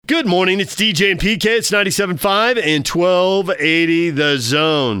Good morning. It's DJ and PK. It's 97.5 and 1280 The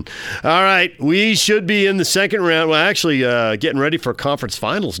Zone. All right. We should be in the second round. Well, actually, getting ready for conference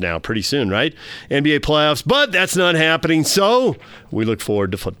finals now pretty soon, right? NBA playoffs. But that's not happening, so we look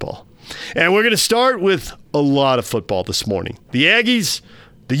forward to football. And we're going to start with a lot of football this morning. The Aggies,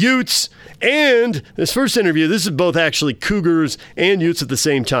 the Utes, and this first interview, this is both actually Cougars and Utes at the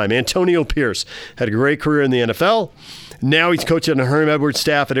same time. Antonio Pierce had a great career in the NFL. Now he's coaching the Herm Edwards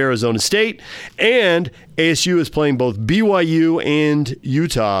staff at Arizona State, and ASU is playing both BYU and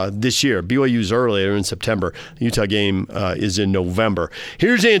Utah this year. BYU's earlier in September. The Utah game is in November.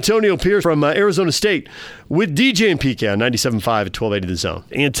 Here's Antonio Pierce from Arizona State with DJ and PK on 97.5 at 1280 The Zone.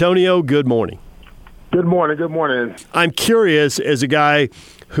 Antonio, good morning. Good morning. Good morning. I'm curious, as a guy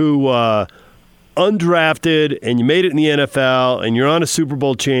who undrafted and you made it in the NFL and you're on a Super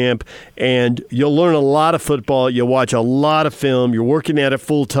Bowl champ and you'll learn a lot of football, you'll watch a lot of film, you're working at it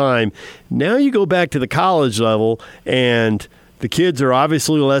full time. Now you go back to the college level and the kids are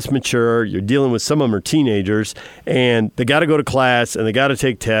obviously less mature. You're dealing with some of them are teenagers and they got to go to class and they got to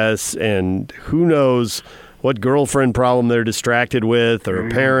take tests and who knows what girlfriend problem they're distracted with or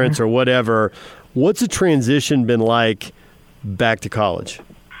parents or whatever. What's the transition been like back to college?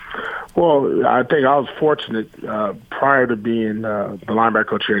 Well, I think I was fortunate prior to being the linebacker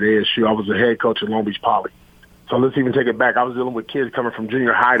coach here at ASU. I was the head coach at Long Beach Poly. So let's even take it back. I was dealing with kids coming from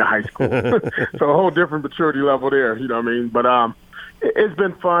junior high to high school. So a whole different maturity level there, you know what I mean? But it's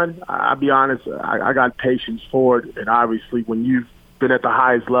been fun. I'll be honest, I got patience for it. And obviously when you've been at the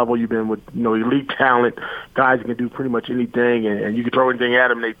highest level, you've been with elite talent, guys who can do pretty much anything, and you can throw anything at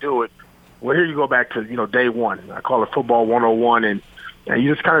them, they do it. Well, here you go back to, day one. I call it football 101, and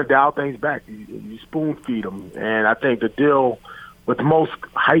you just kind of dial things back. You spoon feed them. And I think the deal with most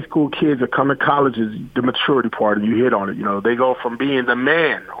high school kids that come to college is the maturity part, and you hit on it. They go from being the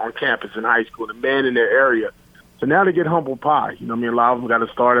man on campus in high school, the man in their area. So now they get humble pie. A lot of them got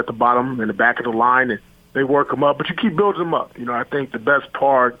to start at the bottom in the back of the line, and they work them up. But you keep building them up. I think the best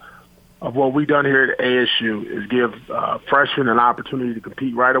part of what we've done here at ASU is give freshmen an opportunity to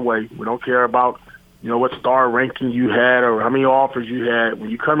compete right away. We don't care about what star ranking you had or how many offers you had.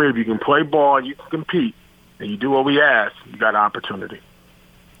 When you come here, if you can play ball and you can compete and you do what we ask, you got an opportunity.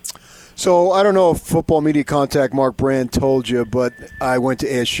 So I don't know if Football Media Contact Mark Brand told you, but I went to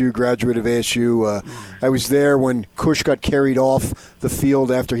ASU, graduate of ASU. I was there when Cush got carried off the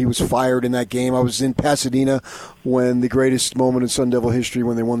field after he was fired in that game. I was in Pasadena when the greatest moment in Sun Devil history,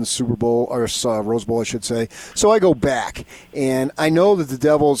 when they won the Super Bowl, or Rose Bowl, I should say. So I go back, and I know that the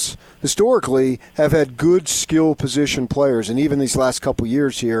Devils historically have had good skill position players, and even these last couple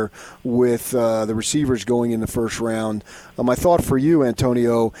years here with the receivers going in the first round. My thought for you,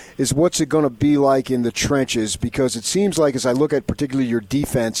 Antonio, is what's it going to be like in the trenches? Because it seems like, as I look at particularly your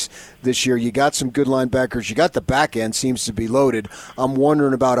defense this year, you got some good linebackers, you got the back end seems to be loaded. I'm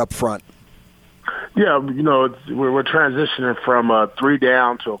wondering about up front. Yeah, we're transitioning from a 3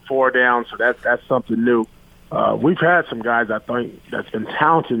 down to a 4 down, so that's something new. We've had some guys, I think, that's been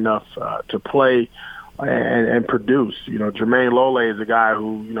talented enough to play and produce. Jermaine Lole is a guy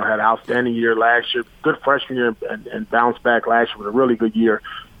who, had an outstanding year last year, good freshman year, and bounced back last year with a really good year.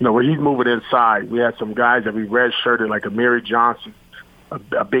 Where he's moving inside. We had some guys that we redshirted, like Amiri Johnson,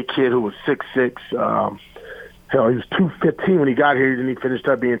 a big kid who was 6'6". Hell, he was 215 when he got here, and he finished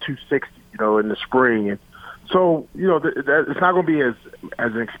up being 260, in the spring. And so, it's not going to be as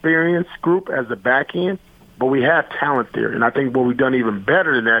an experienced group as the back end, but we have talent there. And I think what we've done even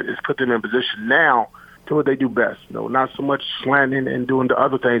better than that is put them in position now to what they do best. Not so much slanting and doing the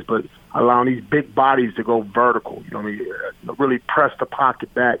other things, but allowing these big bodies to go vertical. Really press the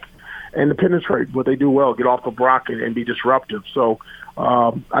pocket back and to penetrate what they do well, get off the block and be disruptive. So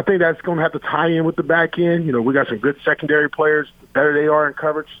I think that's going to have to tie in with the back end. We got some good secondary players. The better they are in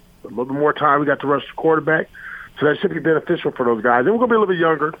coverage, a little bit more time we got to rush the quarterback. So that should be beneficial for those guys. And we're going to be a little bit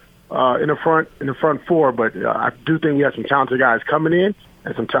younger in the front four, but I do think we have some talented guys coming in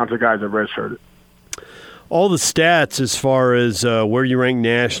and some talented guys that redshirted. All the stats as far as where you rank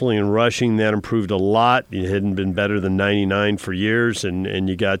nationally in rushing, that improved a lot. You hadn't been better than 99 for years, and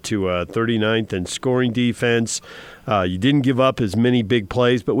you got to 39th in scoring defense. You didn't give up as many big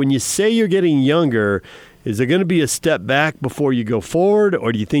plays. But when you say you're getting younger, is there going to be a step back before you go forward,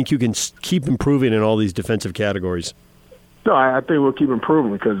 or do you think you can keep improving in all these defensive categories? No, I think we'll keep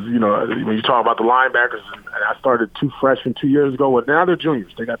improving because, when you talk about the linebackers, and I started 2 freshmen 2 years ago. Well, now they're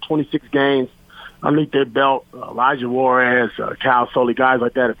juniors. They got 26 games underneath their belt. Elijah Juarez, Cal Sully, guys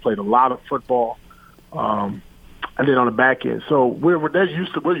like that have played a lot of football. and then on the back end. So we're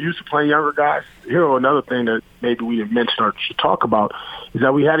used to playing younger guys. Here, another thing that maybe we didn't mention or should talk about is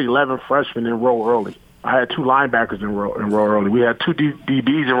that we had 11 freshmen enroll early. I had 2 linebackers enroll early. We had 2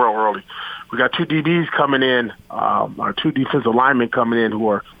 DBs enroll early. We got 2 DBs coming in, our 2 defensive linemen coming in who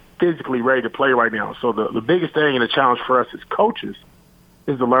are physically ready to play right now. So the biggest thing and the challenge for us as coaches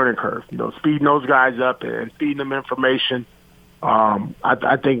is the learning curve. Speeding those guys up and feeding them information.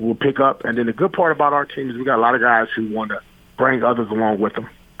 I think we'll pick up. And then the good part about our team is we got a lot of guys who want to bring others along with them.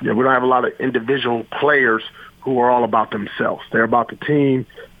 We don't have a lot of individual players who are all about themselves. They're about the team.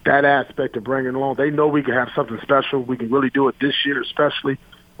 That aspect of bringing along, they know we can have something special. We can really do it this year, especially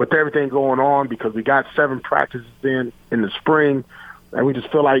with everything going on, because we got 7 practices in the spring, and we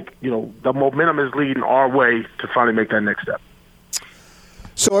just feel like, the momentum is leading our way to finally make that next step.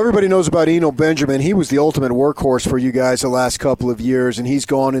 So everybody knows about Eno Benjamin. He was the ultimate workhorse for you guys the last couple of years, and he's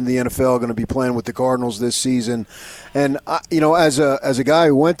gone in the NFL, going to be playing with the Cardinals this season. And, as a guy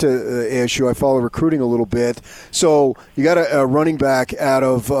who went to ASU, I follow recruiting a little bit. So you got a running back out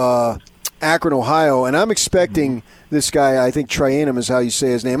of Akron, Ohio, and I'm expecting this guy, I think Trianum is how you say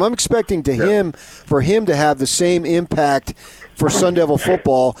his name, I'm expecting for him to have the same impact for Sun Devil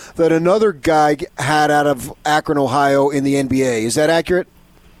football that another guy had out of Akron, Ohio in the NBA. Is that accurate?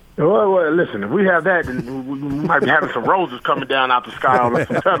 Well, listen, if we have that, then we might be having some roses coming down out the sky on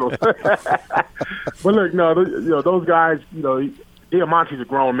some petals. But look, those guys, Diamante's a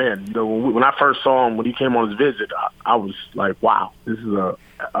grown man. When I first saw him, when he came on his visit, I was like, wow, this is a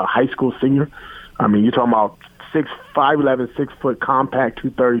high school senior. I mean, you're talking about 5'11", 6 foot, compact,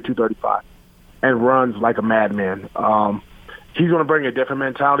 230, 235, and runs like a madman. He's going to bring a different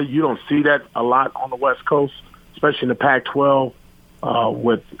mentality. You don't see that a lot on the West Coast, especially in the Pac-12.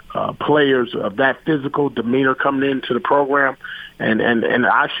 With players of that physical demeanor coming into the program, and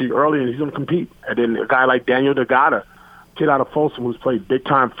actually early he's going to compete. And then a guy like Daniel DeGata, kid out of Folsom who's played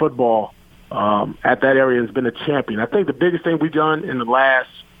big-time football at that area, has been a champion. I think the biggest thing we've done in the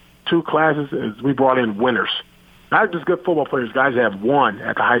last 2 classes is we brought in winners. Not just good football players, guys that have won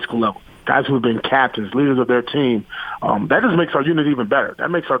at the high school level, guys who have been captains, leaders of their team. That just makes our unit even better.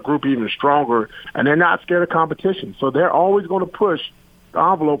 That makes our group even stronger, and they're not scared of competition. So they're always going to push the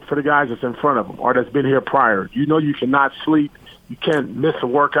envelope for the guys that's in front of them or that's been here prior. You cannot sleep. You can't miss a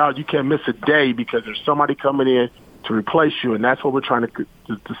workout. You can't miss a day because there's somebody coming in to replace you, and that's what we're trying to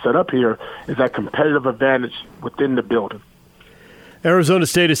set up here is that competitive advantage within the building. Arizona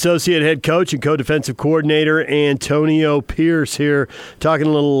State Associate Head Coach and Co-Defensive Coordinator Antonio Pierce here talking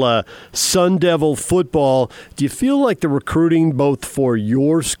a little Sun Devil football. Do you feel like the recruiting both for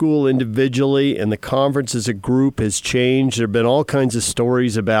your school individually and the conference as a group has changed? There have been all kinds of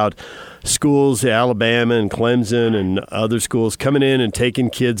stories about schools, Alabama and Clemson and other schools coming in and taking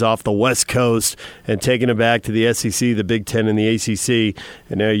kids off the West Coast and taking them back to the SEC, the Big Ten, and the ACC.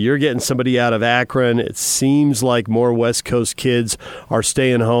 And now you're getting somebody out of Akron. It seems like more West Coast kids are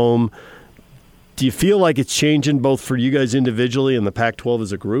staying home. Do you feel like it's changing both for you guys individually and the Pac-12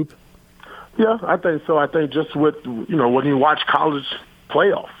 as a group? Yeah, I think so. I think just with, when you watch college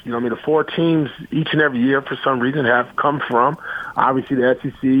playoffs, the 4 teams each and every year for some reason have come from, obviously, the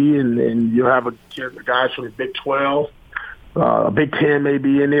SEC, and you'll have guys from the Big 12, Big 10 may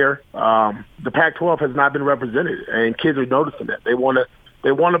be in there. The Pac-12 has not been represented, and kids are noticing that. They want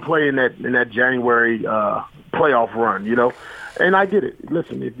to play in that January playoff run, And I get it.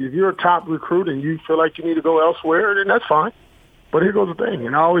 Listen, if you're a top recruit and you feel like you need to go elsewhere, then that's fine. But here goes the thing,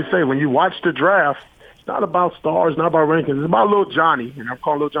 and I always say, when you watch the draft, it's not about stars, not about rankings. It's about little Johnny, and I'm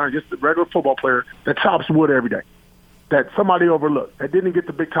calling little Johnny just the regular football player that chops wood every day, that somebody overlooked, that didn't get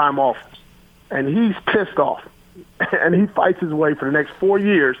the big-time offers. And he's pissed off, and he fights his way for the next 4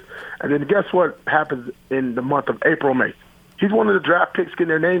 years. And then guess what happens in the month of April, May? He's one of the draft picks getting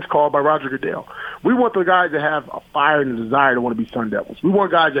their names called by Roger Goodell. We want the guys that have a fire and a desire to want to be Sun Devils. We want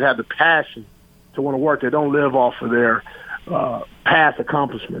guys that have the passion to want to work, that don't live off of their past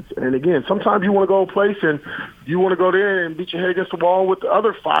accomplishments. And again, sometimes you want to go a place and you want to go there and beat your head against the wall with the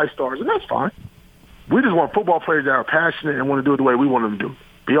other 5 stars, and that's fine. We just want football players that are passionate and want to do it the way we want them to do.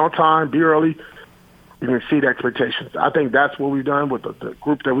 Be on time, be early, you can exceed expectations. I think that's what we've done with the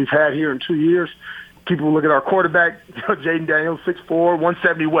group that we've had here in 2 years. People look at our quarterback, Jaden Daniels, 6'4",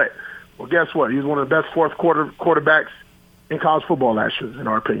 170 wet. Well, guess what? He was one of the best fourth quarter quarterbacks in college football last year, in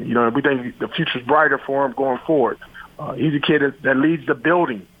our opinion. We think the future's brighter for him going forward. He's a kid that leads the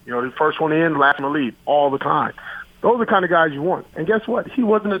building. The first one in, last one to leave all the time. Those are the kind of guys you want. And guess what? He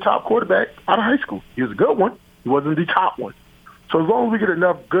wasn't the top quarterback out of high school. He was a good one. He wasn't the top one. So as long as we get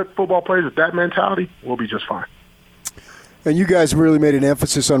enough good football players with that mentality, we'll be just fine. And you guys really made an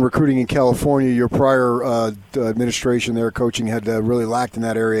emphasis on recruiting in California. Your prior administration there, coaching, had really lacked in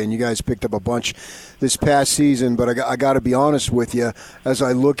that area, and you guys picked up a bunch this past season. But I got to be honest with you, as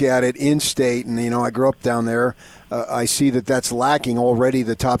I look at it in state, and I grew up down there, I see that that's lacking already.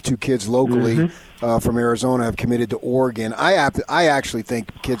 The top 2 kids locally from Arizona have committed to Oregon. I actually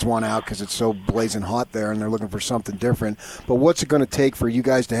think kids want out because it's so blazing hot there, and they're looking for something different. But what's it going to take for you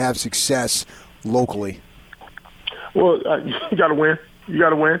guys to have success locally? Well, you got to win. You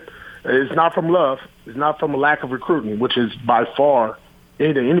got to win. It's not from love. It's not from a lack of recruiting, which is by far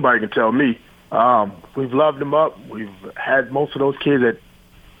anything anybody can tell me. We've loved them up. We've had most of those kids at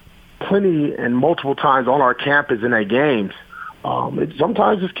plenty and multiple times on our campus in their games.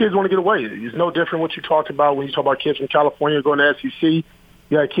 Sometimes these kids want to get away. It's no different what you talked about when you talk about kids from California going to SEC. You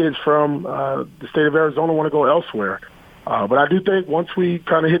got kids from the state of Arizona want to go elsewhere. But I do think once we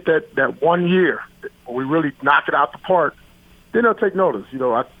kind of hit that 1 year, we really knock it out the park, then they'll take notice.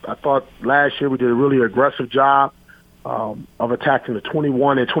 I thought last year we did a really aggressive job of attacking the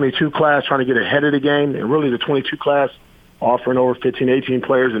 21 and 22 class, trying to get ahead of the game, and really the 22 class offering over 15, 18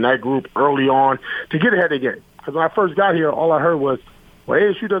 players in that group early on to get ahead of the game. Because when I first got here, all I heard was, well,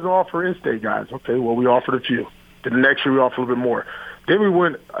 ASU doesn't offer in-state guys. Okay, well, we offered a few. Then the next year we offered a little bit more. Then we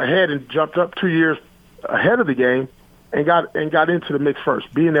went ahead and jumped up 2 years ahead of the game and got into the mix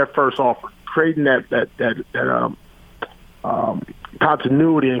first, being their first offer, creating that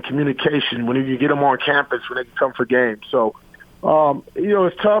continuity and communication when you get them on campus when they can come for games. So,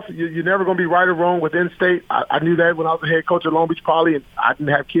 it's tough. You're never going to be right or wrong with in-state. I knew that when I was a head coach at Long Beach Poly, and I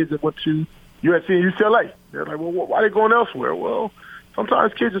didn't have kids that went to USC and UCLA. They're like, well, why are they going elsewhere? Well,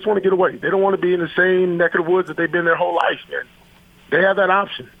 sometimes kids just want to get away. They don't want to be in the same neck of the woods that they've been their whole life, man. They have that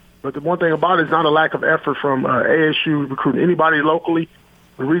option. But the one thing about it is not a lack of effort from ASU recruiting anybody locally.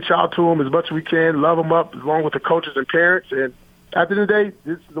 We reach out to them as much as we can, love them up along with the coaches and parents. And at the end of the day,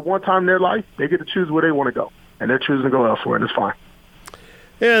 this is the one time in their life they get to choose where they want to go. And they're choosing to go elsewhere, and it's fine.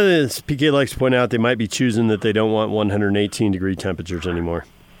 Yeah, as PK likes to point out, they might be choosing that they don't want 118-degree temperatures anymore.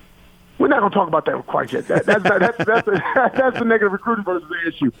 We're not going to talk about that quite yet. That's the negative recruiting versus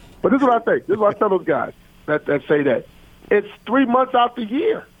ASU. But this is what I think. This is what I tell those guys that say that. It's 3 months out the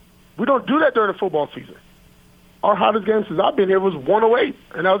year. We don't do that during the football season. Our hottest game since I've been here was 108,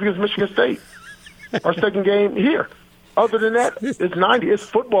 and that was against Michigan State. Our second game here. Other than that, it's 90. It's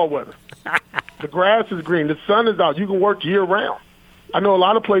football weather. The grass is green. The sun is out. You can work year-round. I know a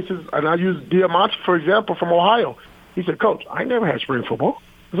lot of places, and I use Diamante, for example, from Ohio. He said, Coach, I never had spring football.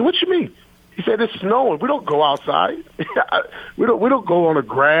 I said, what you mean? He said, it's snowing. We don't go outside. we don't go on the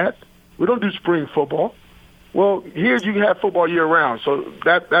grass. We don't do spring football. Well, here you can have football year-round. So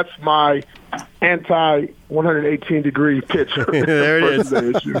that's my anti-118-degree pitch. There it is.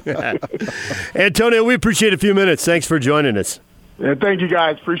 Antonio, we appreciate a few minutes. Thanks for joining us. And thank you,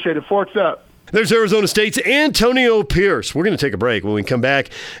 guys. Appreciate it. Forks up. There's Arizona State's Antonio Pierce. We're going to take a break. When we come back,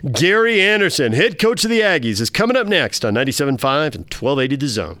 Gary Anderson, head coach of the Aggies, is coming up next on 97.5 and 1280 The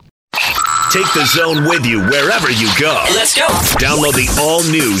Zone. Take the Zone with you wherever you go. Let's go. Download the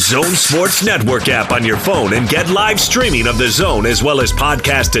all-new Zone Sports Network app on your phone and get live streaming of The Zone as well as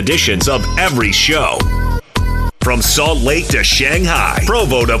podcast editions of every show. From Salt Lake to Shanghai,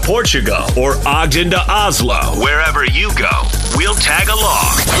 Provo to Portugal, or Ogden to Oslo, wherever you go, we'll tag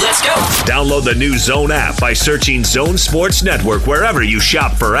along. Let's go. Download the new Zone app by searching Zone Sports Network wherever you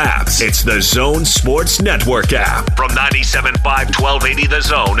shop for apps. It's the Zone Sports Network app from 97.5 1280 The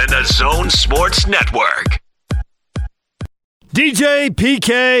Zone and the Zone Sports Network. DJ,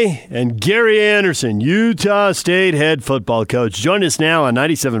 PK, and Gary Anderson, Utah State head football coach. Join us now on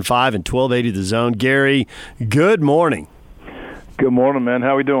 97.5 and 1280 The Zone. Gary, good morning. Good morning, man.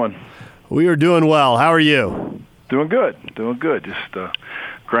 How we doing? We are doing well. How are you? Doing good. Just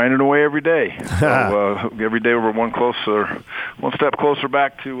grinding away every day. So, every day we're one step closer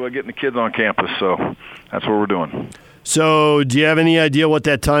back to getting the kids on campus. So that's what we're doing. So do you have any idea what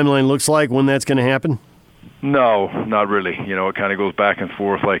that timeline looks like, when that's going to happen? No, not really. It kind of goes back and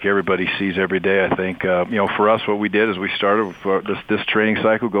forth like everybody sees every day, I think. For us, what we did is we started this training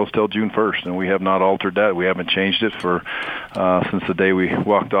cycle goes till June 1st, and we have not altered that. We haven't changed it since the day we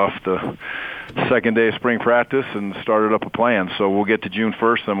walked off the second day of spring practice and started up a plan. So we'll get to June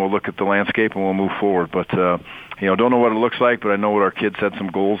 1st, then we'll look at the landscape and we'll move forward. But, don't know what it looks like, but I know what our kids had some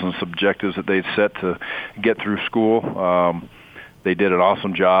goals and some objectives that they'd set to get through school. They did an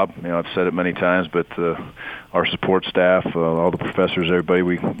awesome job. I've said it many times, but our support staff, all the professors, everybody,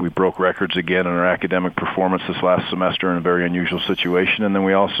 we broke records again in our academic performance this last semester in a very unusual situation. And then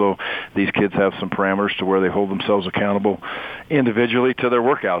these kids have some parameters to where they hold themselves accountable individually to their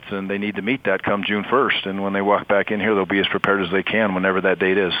workouts, and they need to meet that come June 1st. And when they walk back in here, they'll be as prepared as they can whenever that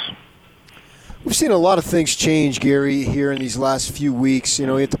date is. We've seen a lot of things change, Gary, here in these last few weeks,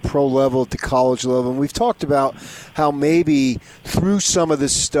 at the pro level, at the college level. And we've talked about how maybe through some of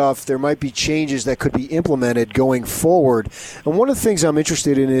this stuff there might be changes that could be implemented going forward. And one of the things I'm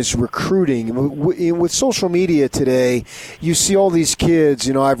interested in is recruiting. With social media today, you see all these kids,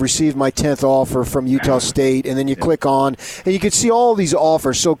 I've received my 10th offer from Utah State, and then you click on, and you can see all these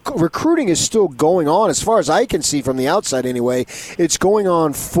offers. So recruiting is still going on. As far as I can see from the outside anyway, it's going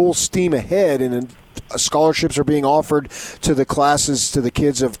on full steam ahead, and scholarships are being offered to the classes, to the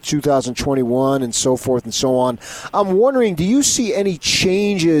kids of 2021 and so forth and so on. I'm wondering, do you see any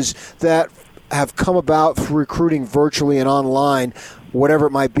changes that have come about through recruiting virtually and online, whatever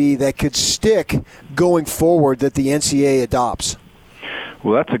it might be, that could stick going forward that the NCAA adopts?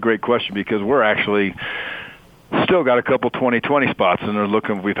 Well, that's a great question, because we're actually still got a couple 2020 spots,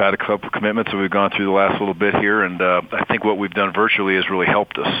 and we've had a couple commitments that we've gone through the last little bit here, and I think what we've done virtually has really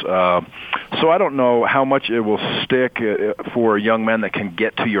helped us. So I don't know how much it will stick for young men that can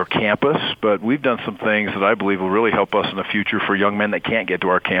get to your campus, but we've done some things that I believe will really help us in the future for young men that can't get to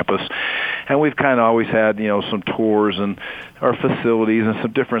our campus. And we've kind of always had, some tours and our facilities and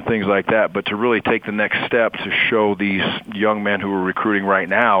some different things like that, but to really take the next step to show these young men who are recruiting right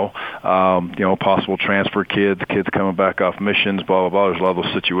now, possible transfer kids coming back off missions, blah, blah, blah. There's a lot of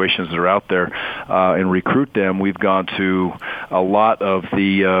those situations that are out there, and recruit them. We've gone to a lot of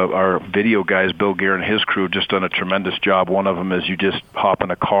our video guys. Bill Gear and his crew have just done a tremendous job. One of them is you just hop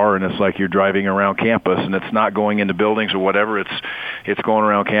in a car and it's like you're driving around campus, and it's not going into buildings or whatever. It's going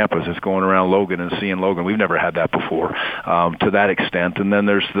around campus. It's going around Logan and seeing Logan. We've never had that before to that extent. And then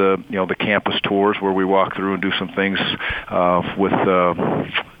there's the campus tours where we walk through and do some things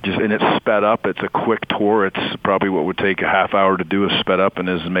and it's sped up. It's a quick tour. It's probably what would take a half hour to do is sped up, and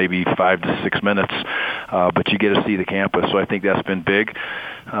is maybe 5 to 6 minutes. But you get to see the campus. So I think that's been big.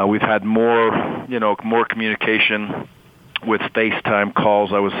 We've had more communication with FaceTime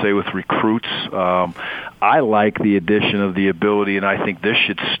calls, I would say, with recruits. I like the addition of the ability, and I think this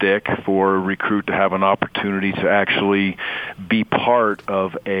should stick, for a recruit to have an opportunity to actually be part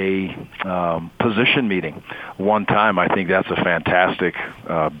of a position meeting one time. I think that's a fantastic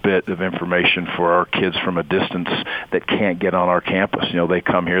bit of information for our kids from a distance that can't get on our campus. They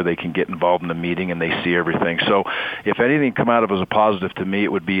come here, they can get involved in the meeting, and they see everything. So if anything come out of as a positive to me,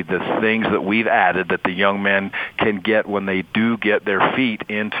 it would be the things that we've added that the young men can get when they do get their feet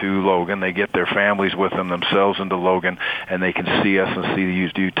into Logan. They get their families with them themselves into Logan, and they can see us and see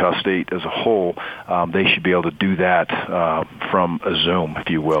the Utah State as a whole. They should be able to do that from a Zoom, if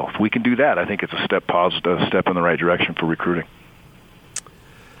you will. If we can do that, I think it's a step in the right direction for recruiting.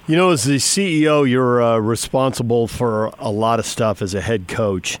 As the CEO, you're responsible for a lot of stuff as a head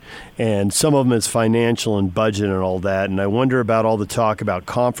coach, and some of them is financial and budget and all that. And I wonder about all the talk about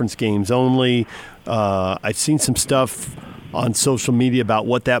conference games only. I've seen some stuff on social media about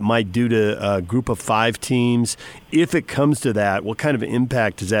what that might do to a group of 5 teams. If it comes to that, what kind of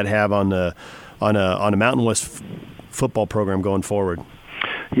impact does that have on a Mountain West football program going forward?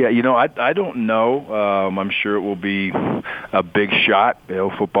 Yeah, I don't know. I'm sure it will be a big shot.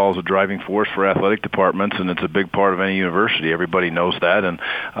 Football is a driving force for athletic departments, and it's a big part of any university. Everybody knows that, and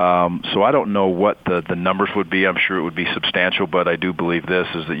so I don't know what the numbers would be. I'm sure it would be substantial, but I do believe this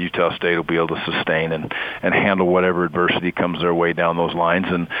is that Utah State will be able to sustain and handle whatever adversity comes their way down those lines.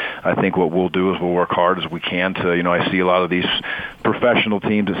 And I think what we'll do is we'll work hard as we can to. I see a lot of these professional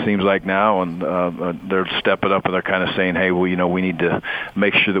teams, it seems like now, and they're stepping up and they're kind of saying, hey, well, we need to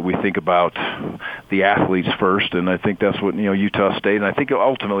make sure that we think about the athletes first, and I think that's what Utah State, and I think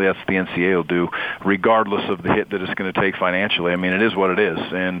ultimately that's what the NCAA will do, regardless of the hit that it's going to take financially. I mean, it is what it is,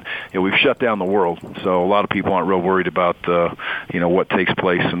 and we've shut down the world, so a lot of people aren't real worried about what takes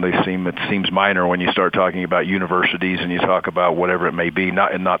place, and it seems minor when you start talking about universities and you talk about whatever it may be.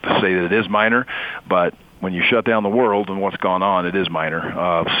 Not to say that it is minor, but when you shut down the world and what's gone on, it is minor.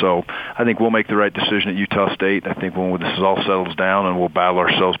 So I think we'll make the right decision at Utah State. I think when this all settles down and we'll battle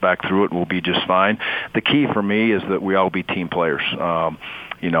ourselves back through it, we'll be just fine. The key for me is that we all be team players.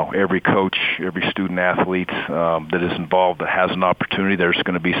 every coach, every student athlete that is involved that has an opportunity, there's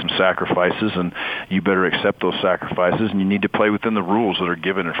going to be some sacrifices, and you better accept those sacrifices, and you need to play within the rules that are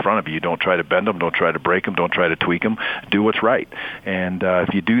given in front of you. Don't try to bend them, don't try to break them, don't try to tweak them. Do what's right. And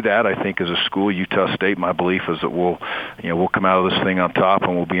if you do that, I think as a school, Utah State, my belief is that we'll come out of this thing on top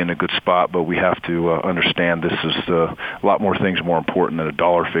and we'll be in a good spot, but we have to understand this is a lot more things more important than a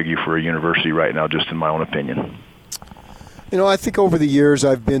dollar figure for a university right now, just in my own opinion. I think over the years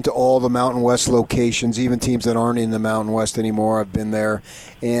I've been to all the Mountain West locations, even teams that aren't in the Mountain West anymore. I've been there.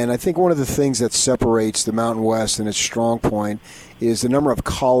 And I think one of the things that separates the Mountain West and its strong point is the number of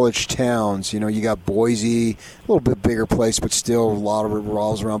college towns. You got Boise, a little bit bigger place, but still a lot of it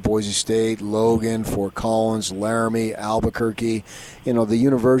revolves around Boise State, Logan, Fort Collins, Laramie, Albuquerque. The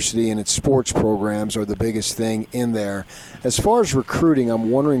university and its sports programs are the biggest thing in there. As far as recruiting, I'm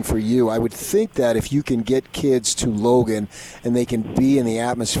wondering for you, I would think that if you can get kids to Logan and they can be in the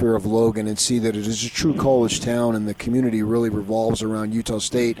atmosphere of Logan and see that it is a true college town and the community really revolves around Utah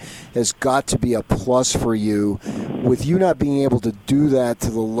State, has got to be a plus for you. With you not being able to do that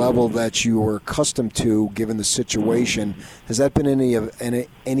to the level that you were accustomed to, given the situation, has that been any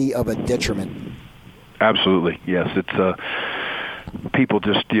of a detriment? Absolutely, yes. It's people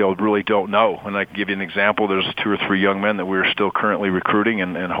just really don't know. And I can give you an example. There's 2 or 3 young men that we're still currently recruiting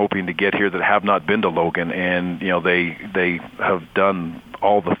and hoping to get here that have not been to Logan, and they have done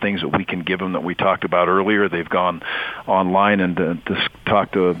all the things that we can give them that we talked about earlier. They've gone online and just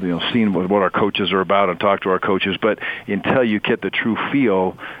talked to, seen what our coaches are about and talked to our coaches. But until you get the true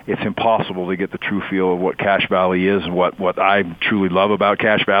feel, it's impossible to get the true feel of what Cache Valley is and what I truly love about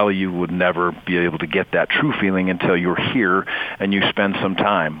Cache Valley. You would never be able to get that true feeling until you're here and you spend some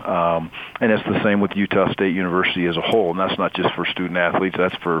time. And it's the same with Utah State University as a whole. And that's not just for student athletes.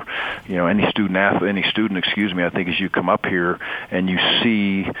 That's for, any student. I think as you come up here and you see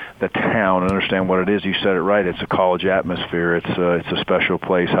the town and understand what it is, you said it right. It's a college atmosphere. It's a special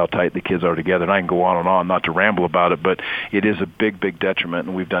place. How tight the kids are together. And I can go on, not to ramble about it, but it is a big, big detriment.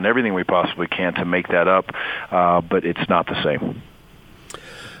 And we've done everything we possibly can to make that up, but it's not the same.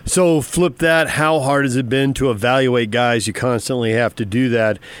 So flip that. How hard has it been to evaluate guys? You constantly have to do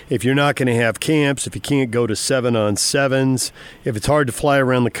that. If you're not going to have camps, if you can't go to 7-on-7s, if it's hard to fly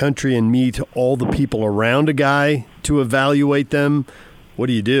around the country and meet all the people around a guy to evaluate them, what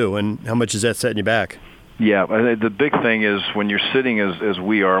do you do, and how much is that setting you back? Yeah, the big thing is when you're sitting as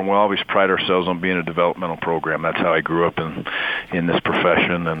we are, and we'll always pride ourselves on being a developmental program. That's how I grew up in this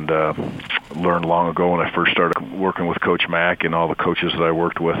profession and learned long ago when I first started working with Coach Mack and all the coaches that I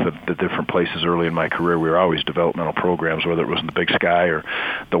worked with at the different places early in my career. We were always developmental programs, whether it was in the Big Sky or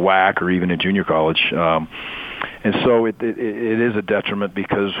the WAC or even in junior college. And so it is a detriment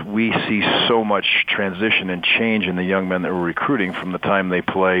because we see so much transition and change in the young men that we're recruiting from the time they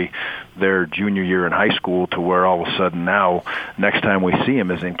play their junior year in high school to where all of a sudden now, next time we see them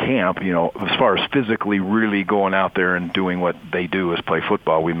is in camp. As far as physically really going out there and doing what they do is play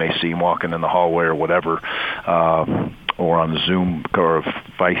football. We may see them walking in the hallway or whatever, or on Zoom or a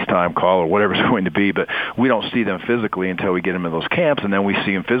FaceTime call or whatever it's going to be, but we don't see them physically until we get them in those camps, and then we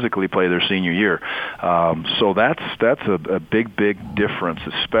see them physically play their senior year. So that's a big difference,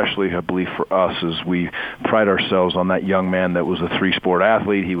 especially I believe for us, as we pride ourselves on that young man that was a 3-sport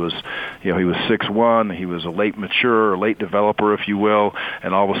athlete. He was 6'1", he was a late mature, late developer, if you will,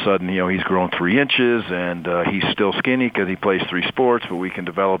 and all of a sudden, he's grown 3 inches, and he's still skinny because he plays 3 sports, but we can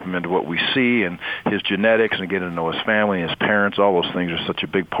develop him into what we see and his genetics and get to know his family, his parents. All those things are such a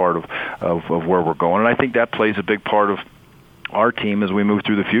big part of where we're going, and I think that plays a big part of our team as we move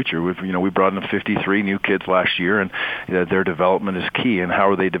through the future. We brought in 53 new kids last year, and their development is key. And how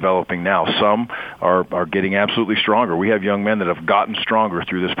are they developing now? Some are getting absolutely stronger. We have young men that have gotten stronger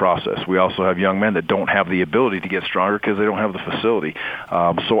through this process. We also have young men that don't have the ability to get stronger because they don't have the facility.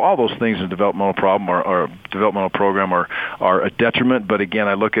 So all those things in developmental program are a detriment. But again,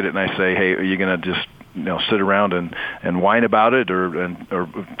 I look at it and I say, hey, are you going to just sit around and whine about it or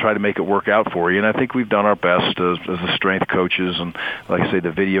try to make it work out for you? And I think we've done our best as the strength coaches and, like I say,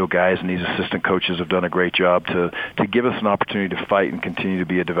 the video guys and these assistant coaches have done a great job to give us an opportunity to fight and continue to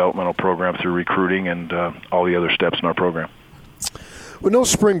be a developmental program through recruiting and all the other steps in our program. With no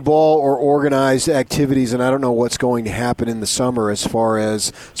spring ball or organized activities, and I don't know what's going to happen in the summer as far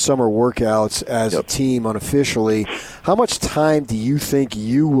as summer workouts as a team unofficially, how much time do you think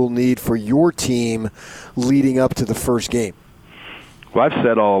you will need for your team leading up to the first game? Well, I've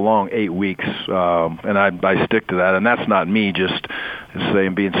said all along 8 weeks, and I stick to that. And that's not me just,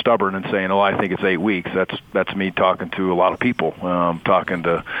 saying, being stubborn and saying, I think it's 8 weeks. That's me talking to a lot of people, talking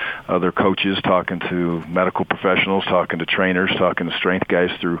to other coaches, talking to medical professionals, talking to trainers, talking to strength guys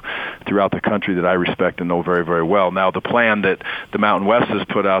throughout the country that I respect and know very, very well. Now, the plan that the Mountain West has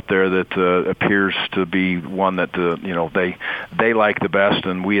put out there that appears to be one that they like the best,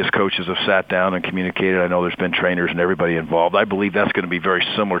 and we as coaches have sat down and communicated. I know there's been trainers and everybody involved. I believe that's going to be very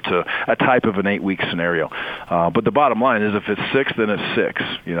similar to a type of an 8-week scenario. But the bottom line is, if it's 6, then it's 6.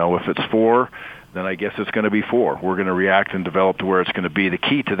 If it's 4, then I guess it's going to be 4. We're going to react and develop to where it's going to be. The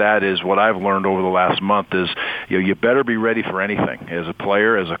key to that is what I've learned over the last month is, you better be ready for anything. As a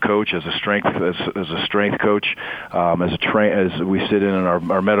player, as a coach, as a strength coach, as we sit in and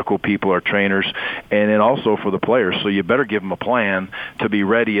our medical people, our trainers, and then also for the players. So you better give them a plan to be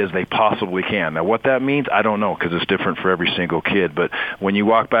ready as they possibly can. Now, what that means, I don't know, because it's different for every single kid. But when you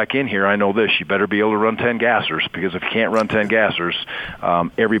walk back in here, I know this: you better be able to run 10 gassers, because if you can't run 10 gassers,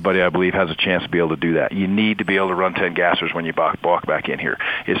 everybody, I believe, has a chance to be able to do that. You need to be able to run 10 gassers when you walk back in here.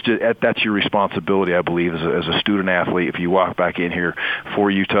 It's just, that's your responsibility, I believe, as a student athlete. If you walk back in here for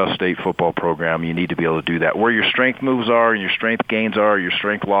Utah State football program, you need to be able to do that. Where your strength moves are, and your strength gains are, your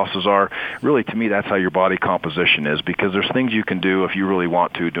strength losses are, really, to me, that's how your body composition is, because there's things you can do if you really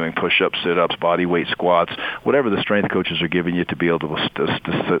want to, doing push-ups, sit-ups, body weight squats, whatever the strength coaches are giving you to be able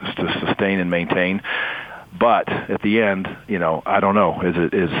to sustain and maintain. But at the end, I don't know.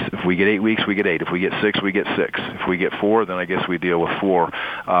 If we get 8 weeks, we get 8. If we get 6, we get 6. If we get 4, then I guess we deal with 4.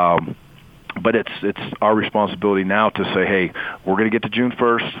 But it's our responsibility now to say, hey, we're going to get to June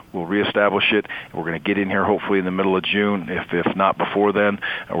 1st. We'll reestablish it. We're going to get in here hopefully in the middle of June, if not before then,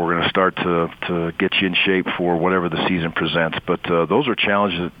 and we're going to start to get you in shape for whatever the season presents. But those are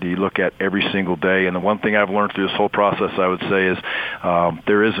challenges that you look at every single day. And the one thing I've learned through this whole process, I would say, is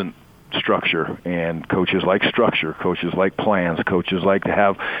there isn't structure, and coaches like structure, coaches like plans, coaches like to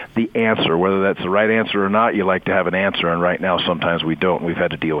have the answer. Whether that's the right answer or not, you like to have an answer, and right now sometimes we don't. We've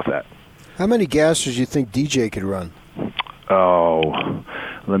had to deal with that. How many gassers do you think DJ could run? Oh,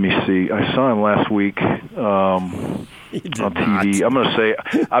 let me see. I saw him last week on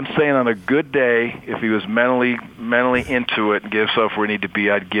TV. I'm saying on a good day, if he was mentally into it and get himself where he need to be,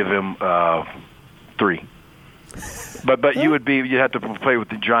 I'd give him 3. But you have to play with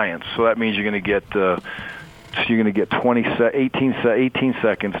the Giants, so that means you're going to get 18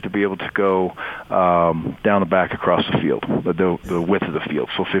 seconds to be able to go down the back across the field, the width of the field,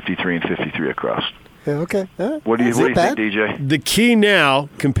 so 53 and 53 across. Yeah, okay. What do you think, DJ? The key now,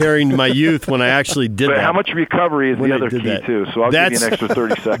 comparing to my youth when I actually did that. How much recovery is the other key, too? So I'll give you an extra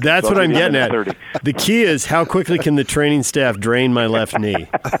 30 seconds. That's what I'm getting at. 30. The key is how quickly can the training staff drain my left knee?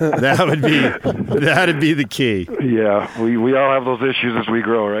 That'd be the key. Yeah, we all have those issues as we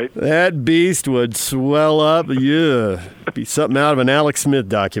grow, right? That beast would swell up. Yeah, be something out of an Alex Smith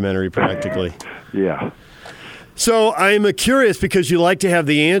documentary, practically. Yeah. So I'm curious, because you like to have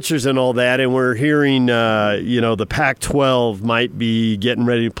the answers and all that, and we're hearing, the Pac-12 might be getting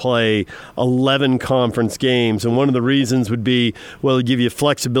ready to play 11 conference games, and one of the reasons would be, well, it'll give you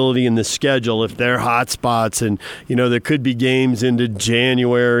flexibility in the schedule if they're hot spots, and, there could be games into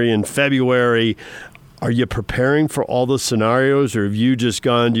January and February. Are you preparing for all those scenarios, or have you just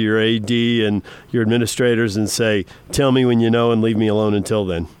gone to your AD and your administrators and say, tell me when you know and leave me alone until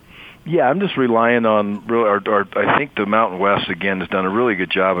then? Yeah, I'm just relying on, I think the Mountain West, again, has done a really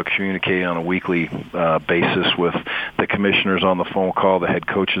good job of communicating on a weekly basis with the commissioners on the phone call. The head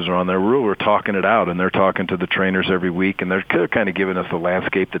coaches are on there. We're talking it out, and they're talking to the trainers every week, and they're kind of giving us the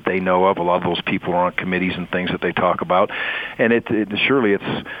landscape that they know of. A lot of those people are on committees and things that they talk about, and surely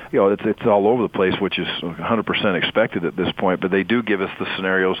it's all over the place, which is 100% expected at this point. But they do give us the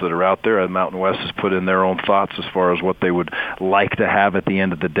scenarios that are out there, and Mountain West has put in their own thoughts as far as what they would like to have at the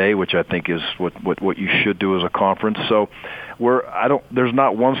end of the day, which I think is what you should do as a conference. So there's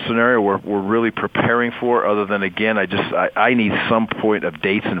not one scenario where we're really preparing for, other than, again, I need some point of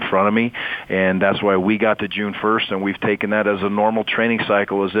dates in front of me, and that's why we got to June 1st, and we've taken that as a normal training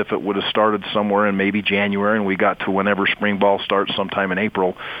cycle, as if it would have started somewhere in maybe January, and we got to whenever spring ball starts sometime in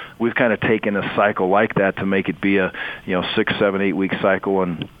April. We've kind of taken a cycle like that to make it be a 6, 7, 8 week cycle,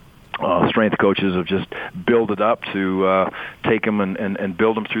 and strength coaches have just built it up to take them and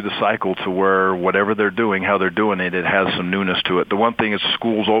build them through the cycle to where whatever they're doing, how they're doing it, it has some newness to it. The one thing is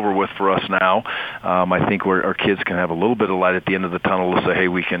school's over with for us now. I think our kids can have a little bit of light at the end of the tunnel to say, hey,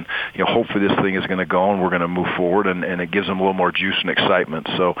 we can, hopefully this thing is going to go and we're going to move forward, and it gives them a little more juice and excitement.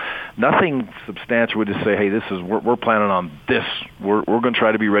 So nothing substantial would just say, hey, we're planning on this. We're going to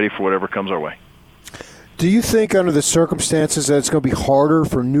try to be ready for whatever comes our way. Do you think, under the circumstances, that it's going to be harder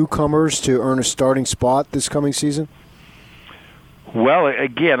for newcomers to earn a starting spot this coming season? Well,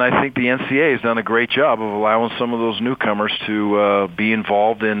 again, I think the NCAA has done a great job of allowing some of those newcomers to be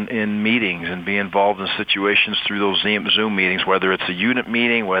involved in meetings and be involved in situations through those Zoom meetings, whether it's a unit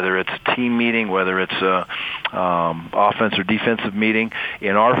meeting, whether it's a team meeting, whether it's a offense or defensive meeting.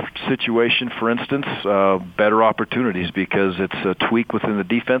 In our situation, for instance, better opportunities because it's a tweak within the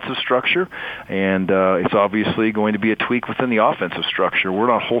defensive structure, and it's obviously going to be a tweak within the offensive structure. We're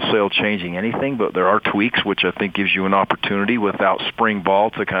not wholesale changing anything, but there are tweaks, which I think gives you an opportunity without spring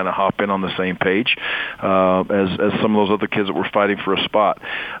ball to kind of hop in on the same page as some of those other kids that were fighting for a spot.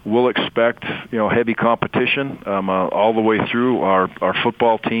 We'll expect heavy competition all the way through our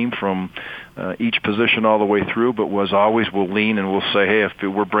football team from each position all the way through, but as always we'll lean and we'll say, hey, if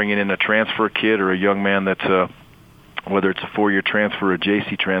we're bringing in a transfer kid or a young man that's whether it's a 4-year transfer or a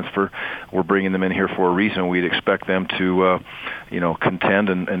JC transfer, we're bringing them in here for a reason. We'd expect them to, contend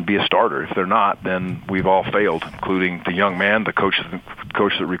and be a starter. If they're not, then we've all failed, including the young man, the coach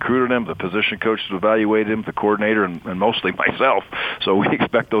that recruited him, the position coach that evaluated him, the coordinator, and mostly myself. So we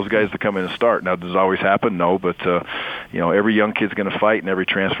expect those guys to come in and start. Now, does it always happen? No, but every young kid's going to fight, and every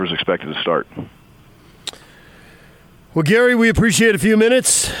transfer is expected to start. Well, Gary, we appreciate a few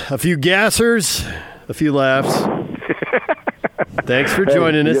minutes, a few gassers, a few laughs. Thanks for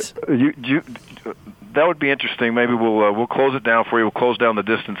joining us. That would be interesting. Maybe we'll close it down for you. We'll close down the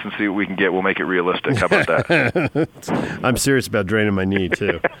distance and see what we can get. We'll make it realistic. How about that? I'm serious about draining my knee,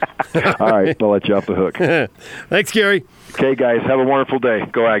 too. All right. I'll let you off the hook. Thanks, Gary. Okay, guys. Have a wonderful day.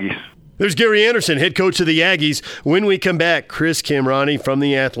 Go Aggies. There's Gary Anderson, head coach of the Aggies. When we come back, Chris Kamrani from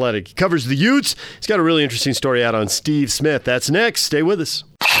The Athletic. He covers the Utes. He's got a really interesting story out on Steve Smith. That's next. Stay with us.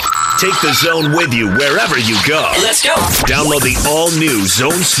 Take the Zone with you wherever you go. Let's go. Download the all-new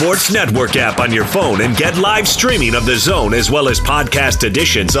Zone Sports Network app on your phone and get live streaming of the Zone as well as podcast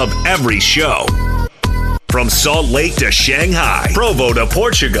editions of every show. From Salt Lake to Shanghai, Provo to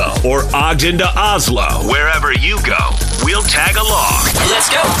Portugal, or Ogden to Oslo, wherever you go, we'll tag along. Let's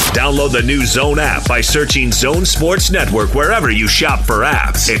go. Download the new Zone app by searching Zone Sports Network wherever you shop for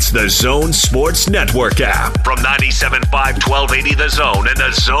apps. It's the Zone Sports Network app from 97.5 1280 The Zone and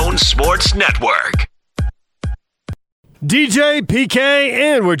the Zone Sports Network. DJ, PK,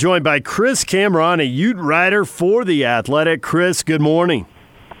 and we're joined by Chris Kamrani, Ute writer for The Athletic. Chris, good morning.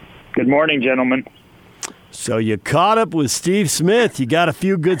 Good morning, gentlemen. So you caught up with Steve Smith. You got a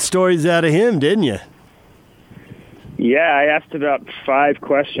few good stories out of him, didn't you? Yeah, I asked about 5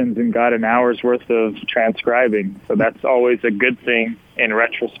 questions and got an hour's worth of transcribing. So that's always a good thing in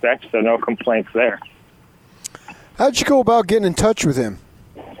retrospect, so no complaints there. How'd you go about getting in touch with him?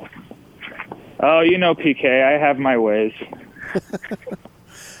 Oh, PK, I have my ways.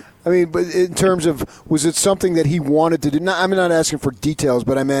 I mean, but in terms of, was it something that he wanted to do? I'm not asking for details,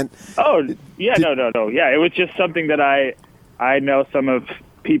 but I meant... Oh, yeah, no. Yeah, it was just something that I know some of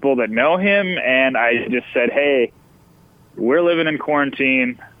people that know him, and I just said, hey, we're living in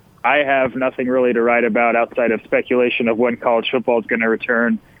quarantine. I have nothing really to write about outside of speculation of when college football is going to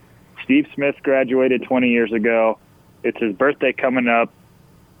return. Steve Smith graduated 20 years ago. It's his birthday coming up.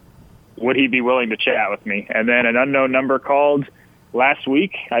 Would he be willing to chat with me? And then an unknown number called. Last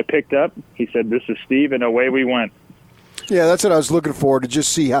week, I picked up. He said, this is Steve, and away we went. Yeah, that's what I was looking for, to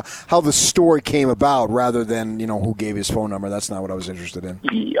just see how the story came about rather than, who gave his phone number. That's not what I was interested in.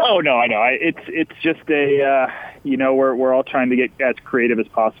 Oh, no, I know. It's just we're all trying to get as creative as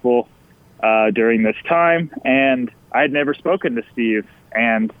possible during this time. And I had never spoken to Steve.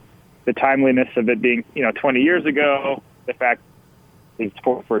 And the timeliness of it being, 20 years ago, the fact it's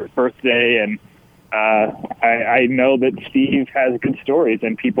for his birthday, and I know that Steve has good stories,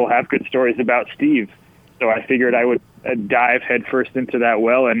 and people have good stories about Steve. So I figured I would dive headfirst into that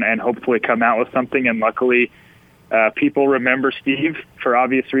well and hopefully come out with something. And luckily, people remember Steve for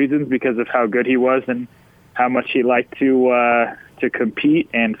obvious reasons because of how good he was and how much he liked to compete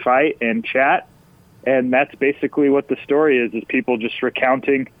and fight and chat. And that's basically what the story is people just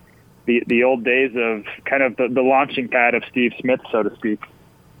recounting the old days of kind of the launching pad of Steve Smith, so to speak.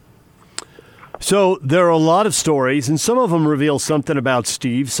 So there are a lot of stories, and some of them reveal something about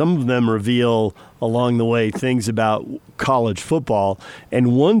Steve. Some of them reveal along the way things about college football.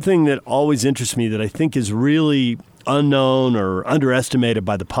 And one thing that always interests me that I think is really unknown or underestimated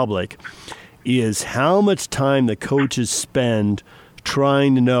by the public is how much time the coaches spend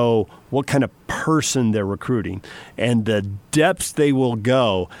trying to know what kind of person they're recruiting and the depths they will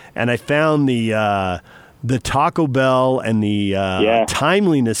go. And I found the Taco Bell and the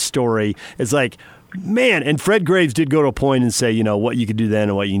timeliness story is like, man, and Fred Graves did go to a point and say, what you could do then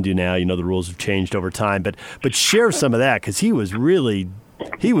and what you can do now. The rules have changed over time. But share some of that because he was really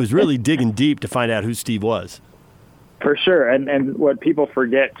digging deep to find out who Steve was. For sure. And what people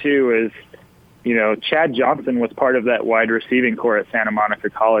forget, too, is, Chad Johnson was part of that wide receiving corps at Santa Monica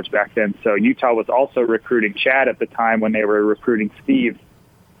College back then. So Utah was also recruiting Chad at the time when they were recruiting Steve.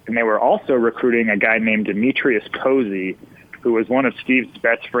 And they were also recruiting a guy named Demetrius Posey, who was one of Steve's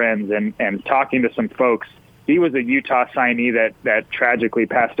best friends. And talking to some folks, he was a Utah signee that tragically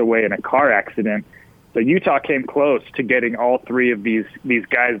passed away in a car accident. So Utah came close to getting all three of these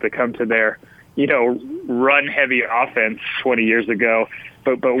guys to come to their, run-heavy offense 20 years ago.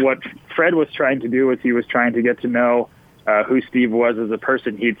 But what Fred was trying to do was he was trying to get to know who Steve was as a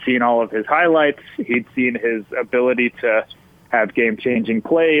person. He'd seen all of his highlights. He'd seen his ability to have game-changing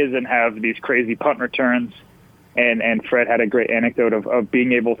plays and have these crazy punt returns. And Fred had a great anecdote of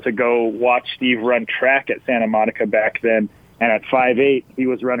being able to go watch Steve run track at Santa Monica back then. And at 5'8", he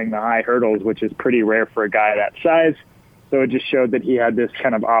was running the high hurdles, which is pretty rare for a guy that size. So it just showed that he had this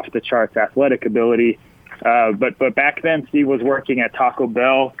kind of off-the-charts athletic ability. But back then, Steve was working at Taco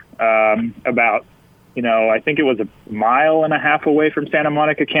Bell about, I think it was a mile and a half away from Santa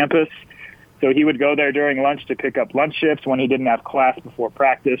Monica campus. So he would go there during lunch to pick up lunch shifts when he didn't have class before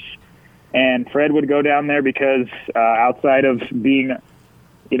practice. And Fred would go down there because outside of being,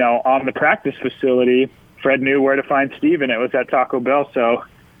 on the practice facility, Fred knew where to find Steve, and it was at Taco Bell. So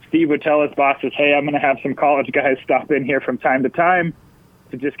Steve would tell his bosses, hey, I'm going to have some college guys stop in here from time to time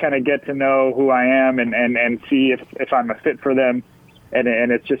to just kind of get to know who I am and see if I'm a fit for them. And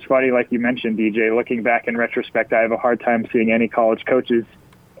it's just funny, like you mentioned, DJ, looking back in retrospect, I have a hard time seeing any college coaches,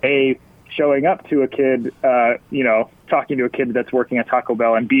 showing up to a kid, talking to a kid that's working at Taco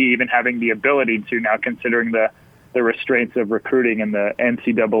Bell, and B, even having the ability to now, considering the restraints of recruiting in the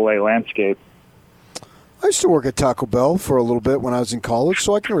NCAA landscape. I used to work at Taco Bell for a little bit when I was in college,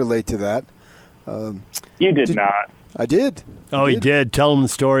 so I can relate to that. You did not. I did. Oh, he did. Tell him the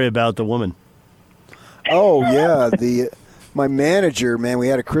story about the woman. Oh, yeah. My manager, man, we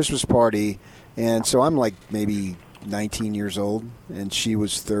had a Christmas party, and so I'm like maybe 19 years old, and she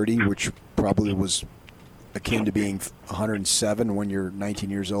was 30, which probably was akin to being 107 when you're 19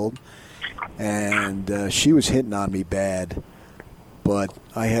 years old. And she was hitting on me bad, but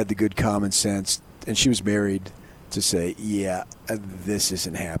I had the good common sense, and she was married, to say, yeah, this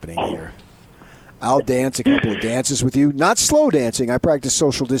isn't happening here. I'll dance a couple of dances with you. Not slow dancing. I practiced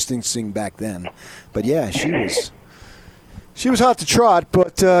social distancing back then. But, yeah, she was hot to trot,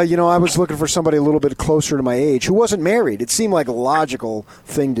 but, I was looking for somebody a little bit closer to my age who wasn't married. It seemed like a logical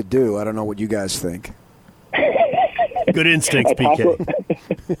thing to do. I don't know what you guys think. Good instincts, PK.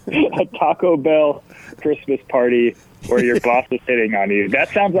 A Taco Bell Christmas party where your boss is hitting on you. That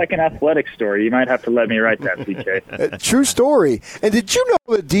sounds like an athletic story. You might have to let me write that, PK. True story. And did you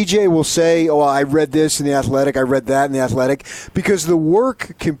know that DJ will say, oh, I read this in The Athletic, I read that in The Athletic? Because the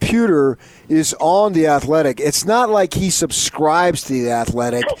work computer is on The Athletic. It's not like he subscribes to The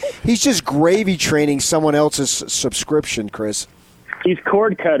Athletic. He's just gravy training someone else's subscription, Chris. He's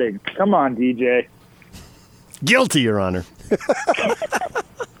cord cutting. Come on, DJ. Guilty, Your Honor.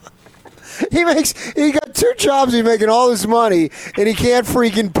 He got two jobs. He's making all this money, and he can't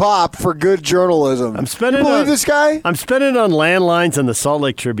freaking pop for good journalism. I'm spending. You believe this guy? I'm spending on landlines and the Salt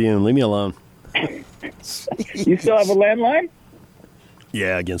Lake Tribune. Leave me alone. You still have a landline?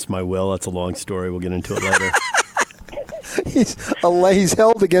 Yeah, against my will. That's a long story. We'll get into it later. He's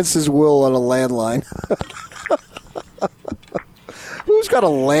held against his will on a landline. Who's got a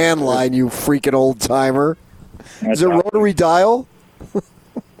landline, you freaking old timer? Is it rotary dial?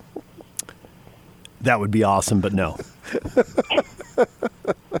 That would be awesome, but no.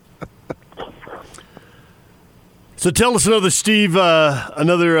 So tell us another Steve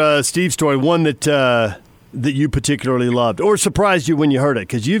story, one that you particularly loved or surprised you when you heard it,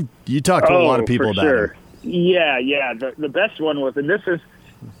 because you talked to a lot of people about it. Yeah. The best one was, and this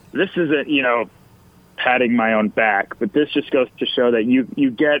isn't patting my own back, but this just goes to show that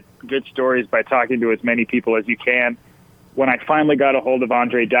you get good stories by talking to as many people as you can. When I finally got a hold of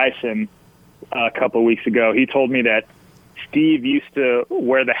Andre Dyson a couple of weeks ago, he told me that Steve used to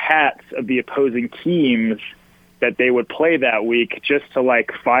wear the hats of the opposing teams that they would play that week just to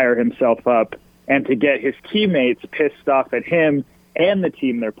fire himself up and to get his teammates pissed off at him and the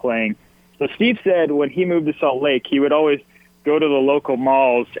team they're playing. So Steve said when he moved to Salt Lake, he would always go to the local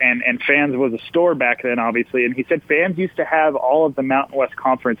malls, and Fans was a store back then, obviously, and he said Fans used to have all of the Mountain West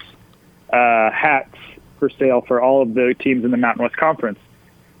Conference hats for sale for all of the teams in the Mountain West Conference.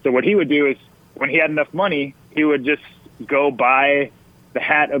 So what he would do is, when he had enough money, he would just go buy the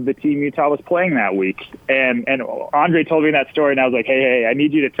hat of the team Utah was playing that week. And Andre told me that story, and I was like, hey, I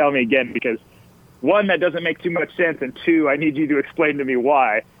need you to tell me again, because one, that doesn't make too much sense, and two, I need you to explain to me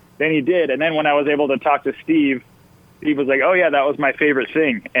why. Then he did, and then when I was able to talk to Steve, Steve was like, oh, yeah, that was my favorite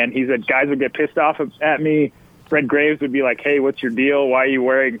thing. And he said guys would get pissed off at me. Fred Graves would be like, hey, what's your deal? Why are you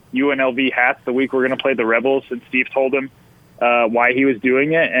wearing UNLV hats the week we're going to play the Rebels? And Steve told him why he was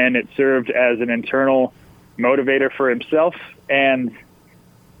doing it, and it served as an internal motivator for himself. And,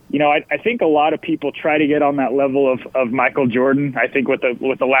 you know, I think a lot of people try to get on that level of Michael Jordan. I think with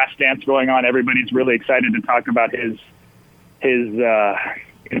the Last Dance going on, everybody's really excited to talk about his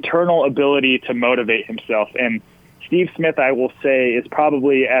internal ability to motivate himself. And Steve Smith, I will say, is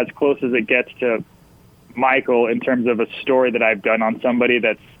probably as close as it gets to Michael in terms of a story that I've done on somebody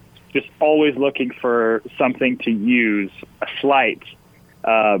that's just always looking for something to use, a slight.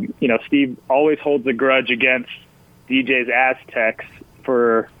 You know, Steve always holds a grudge against DJ's Aztecs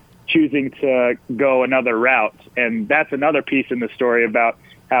for choosing to go another route. And that's another piece in the story about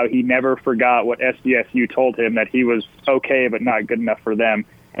how he never forgot what SDSU told him, that he was okay but not good enough for them.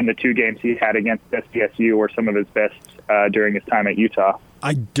 And the 2 games he had against SDSU were some of his best during his time at Utah.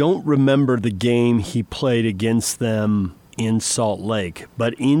 I don't remember the game he played against them in Salt Lake,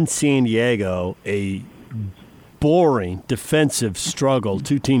 but in San Diego, a boring defensive struggle,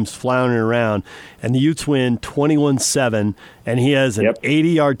 2 teams floundering around, and the Utes win 21-7, and he has an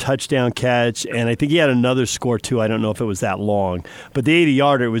 80-yard touchdown catch, and I think he had another score too. I don't know if it was that long, but the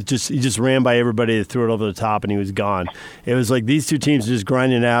 80-yarder was just, he just ran by everybody, threw it over the top, and he was gone. It was like these 2 teams just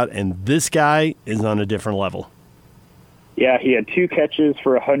grinding out, and this guy is on a different level. Yeah, he had 2 catches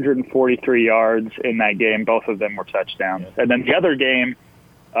for 143 yards in that game. Both of them were touchdowns. And then the other game,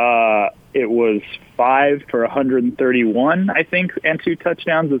 it was 5 for 131, I think, and 2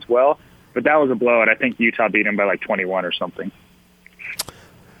 touchdowns as well. But that was a blowout. I think Utah beat him by like 21 or something.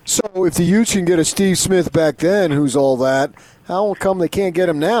 So if the Utes can get a Steve Smith back then, who's all that, how come they can't get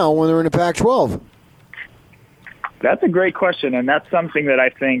him now when they're in the Pac-12? That's a great question, and that's something that I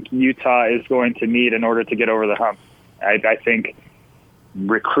think Utah is going to need in order to get over the hump. I think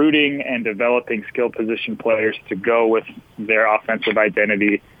recruiting and developing skill position players to go with their offensive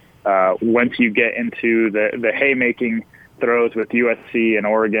identity, once you get into the haymaking throws with USC and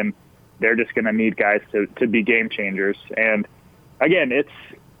Oregon, they're just going to need guys to be game changers. And again,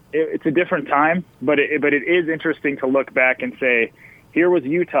 it's a different time, but it is interesting to look back and say, here was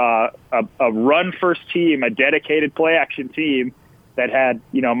Utah, a run-first team, a dedicated play-action team that had,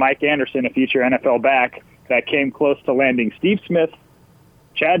 you know, Mike Anderson, a future NFL back, that came close to landing Steve Smith,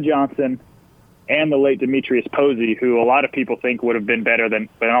 Chad Johnson, and the late Demetrius Posey, who a lot of people think would have been better than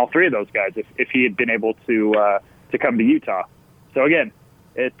all 3 of those guys if he had been able to come to Utah. So again,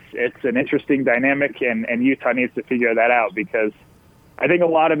 it's an interesting dynamic, and Utah needs to figure that out, because I think a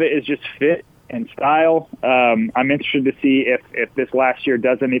lot of it is just fit and style. I'm interested to see if this last year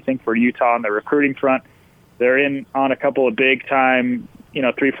does anything for Utah on the recruiting front. They're in on a couple of big time, you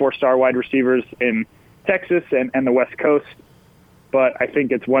know, 3-4-star wide receivers in Texas and the West Coast. But I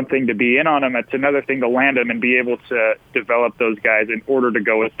think it's one thing to be in on them. It's another thing to land them and be able to develop those guys in order to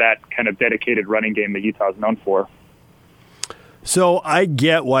go with that kind of dedicated running game that Utah is known for. So I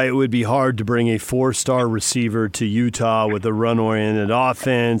get why it would be hard to bring a 4-star receiver to Utah with a run-oriented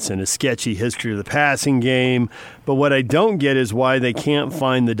offense and a sketchy history of the passing game. But what I don't get is why they can't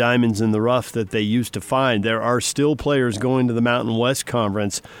find the diamonds in the rough that they used to find. There are still players going to the Mountain West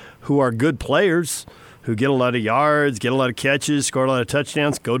Conference who are good players, who get a lot of yards, get a lot of catches, score a lot of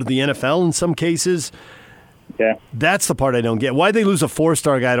touchdowns, go to the NFL in some cases. Yeah. That's the part I don't get. Why they lose a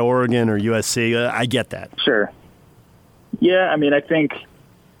 4-star guy to Oregon or USC, I get that. Sure. Yeah, I mean, I think,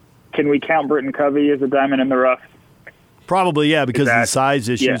 can we count Britton Covey as a diamond in the rough? Probably, yeah, because of the size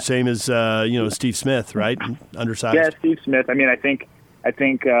issue, yeah. Same as Steve Smith, right? Undersized. Yeah, Steve Smith. I mean, I think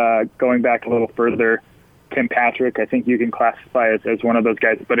going back a little further, Tim Patrick, I think you can classify as one of those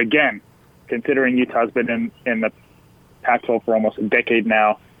guys. But again, considering Utah's been in the Pac-12 for almost a decade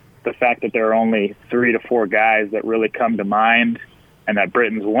now, the fact that there are only 3 to 4 guys that really come to mind, and that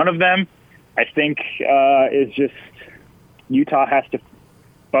Britton's one of them, I think is just Utah has to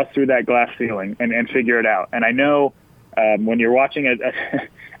bust through that glass ceiling and figure it out. And I know when you're watching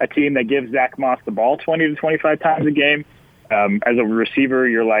a team that gives Zach Moss the ball 20 to 25 times a game, as a receiver,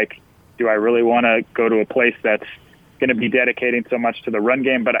 you're like, do I really want to go to a place that's going to be dedicating so much to the run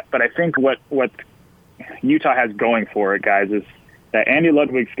game? But I think what Utah has going for it, guys, is that Andy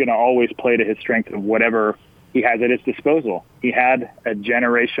Ludwig's going to always play to his strength of whatever he has at his disposal. He had a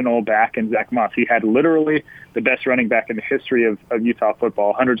generational back in Zach Moss. He had literally the best running back in the history of Utah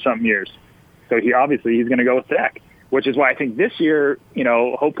football, 100-something years. So he's going to go with Zach, which is why I think this year,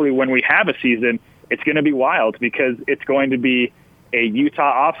 hopefully when we have a season, it's going to be wild because it's going to be a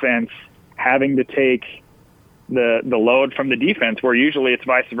Utah offense having to take the load from the defense, where usually it's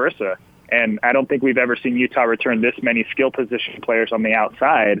vice versa. And I don't think we've ever seen Utah return this many skill position players on the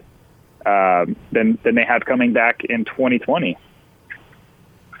outside than they have coming back in 2020.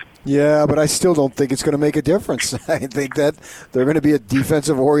 Yeah, but I still don't think it's going to make a difference. I think that they're going to be a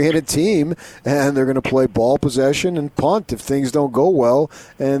defensive-oriented team, and they're going to play ball possession and punt if things don't go well,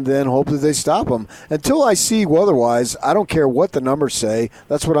 and then hope that they stop them. Until I see otherwise, I don't care what the numbers say.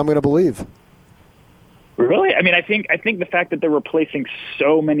 That's what I'm going to believe. Really? I mean, I think the fact that they're replacing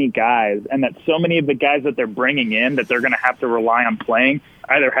so many guys and that so many of the guys that they're bringing in that they're going to have to rely on playing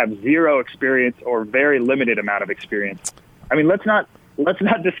either have zero experience or very limited amount of experience. I mean, let's not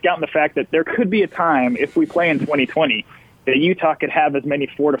discount the fact that there could be a time, if we play in 2020, that Utah could have as many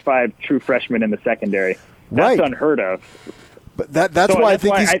 4 to 5 true freshmen in the secondary. That's right. Unheard of. But that's why I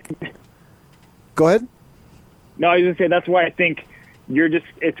think Go ahead. No, I was going to say that's why I think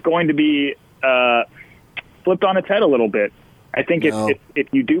it's going to be flipped on its head a little bit. I think if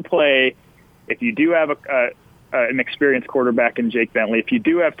you do have an experienced quarterback in Jake Bentley, if you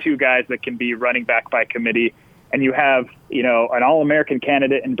do have 2 guys that can be running back by committee, and you have, an All-American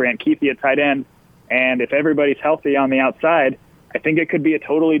candidate in Brant Keithy at tight end, and if everybody's healthy on the outside, I think it could be a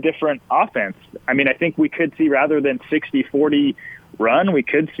totally different offense. I mean, I think we could see, rather than 60-40 run, we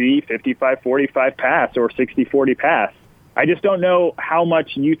could see 55-45 pass or 60-40 pass. I just don't know how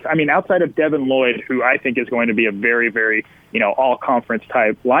much outside of Devin Lloyd, who I think is going to be a very, very, all-conference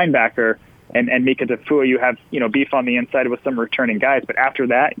type linebacker, and Mika Tafua, you have, beef on the inside with some returning guys. But after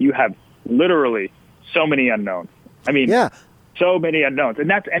that, you have literally so many unknowns. I mean, so many unknowns, and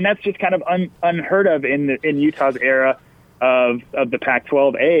that's just kind of unheard of in Utah's era of the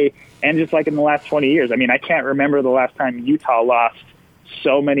Pac-12A, and just like in the last 20 years. I mean, I can't remember the last time Utah lost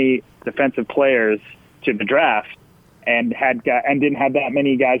so many defensive players to the draft and didn't have that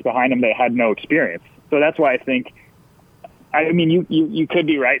many guys behind them that had no experience. So that's why I think. I mean, you could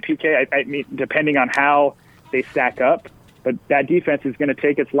be right, PK. I mean, depending on how they stack up, but that defense is going to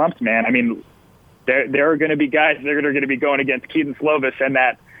take its lumps, man. I mean. There are going to be guys that are going to be going against Keaton Slovis and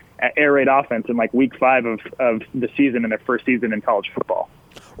that air raid offense in like week 5 of the season, in their first season in college football.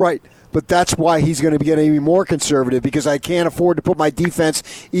 Right. But that's why he's going to be getting even more conservative, because I can't afford to put my defense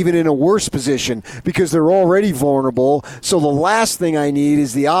even in a worse position because they're already vulnerable. So the last thing I need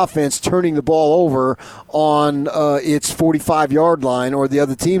is the offense turning the ball over on its 45-yard line or the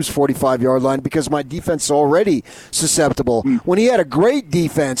other team's 45-yard line, because my defense is already susceptible. When he had a great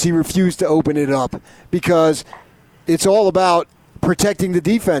defense, he refused to open it up because it's all about protecting the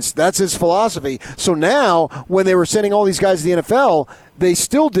defense. That's his philosophy. So now, when they were sending all these guys to the NFL, they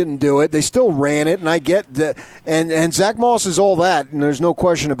still didn't do it. They still ran it, and I get that. And Zach Moss is all that, and there's no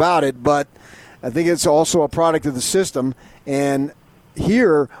question about it, but I think it's also a product of the system. And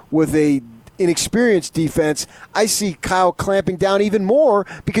here, with a inexperienced defense, I see Kyle clamping down even more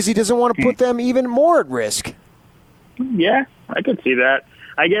because he doesn't want to put them even more at risk. Yeah, I could see that.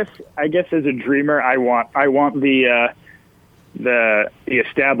 I guess as a dreamer, I want the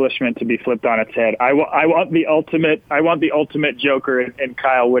establishment to be flipped on its head. I want the ultimate Joker in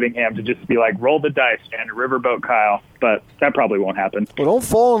Kyle Whittingham to just be like, roll the dice, man, riverboat Kyle. But that probably won't happen. Well, don't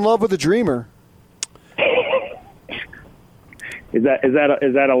fall in love with a dreamer. Is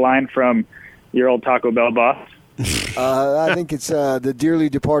that a line from your old Taco Bell boss? I think it's the dearly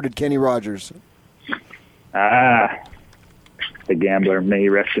departed Kenny Rogers. The gambler. May he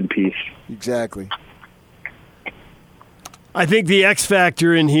rest in peace. Exactly. I think the X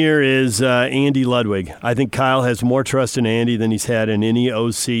factor in here is Andy Ludwig. I think Kyle has more trust in Andy than he's had in any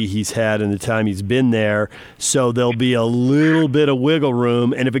OC he's had in the time he's been there. So there'll be a little bit of wiggle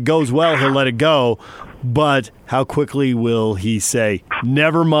room, and if it goes well, he'll let it go. But how quickly will he say,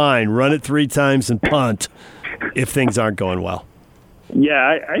 never mind, run it 3 times and punt if things aren't going well? Yeah,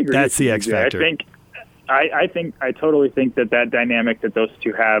 I agree. That's the X factor. I totally think that dynamic that those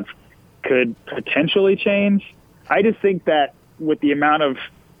two have could potentially change. I just think that with the amount of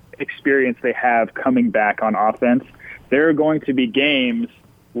experience they have coming back on offense, there are going to be games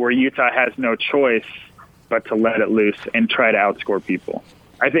where Utah has no choice but to let it loose and try to outscore people.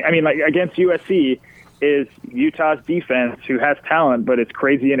 Like against USC, is Utah's defense, who has talent but is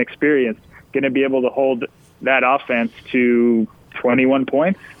crazy inexperienced, going to be able to hold that offense to 21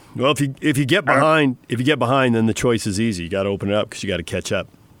 points? Well, if you get behind, then the choice is easy. You got to open it up because you got to catch up.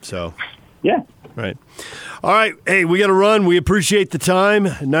 So, yeah. Right. All right. Hey, we got to run. We appreciate the time.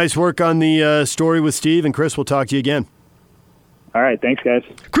 Nice work on the story with Steve. And Chris, we'll talk to you again. All right. Thanks, guys.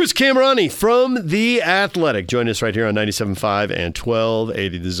 Chris Camerani from The Athletic. Join us right here on 97.5 and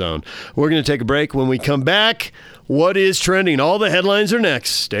 1280 The Zone. We're going to take a break. When we come back, what is trending? All the headlines are next.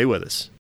 Stay with us.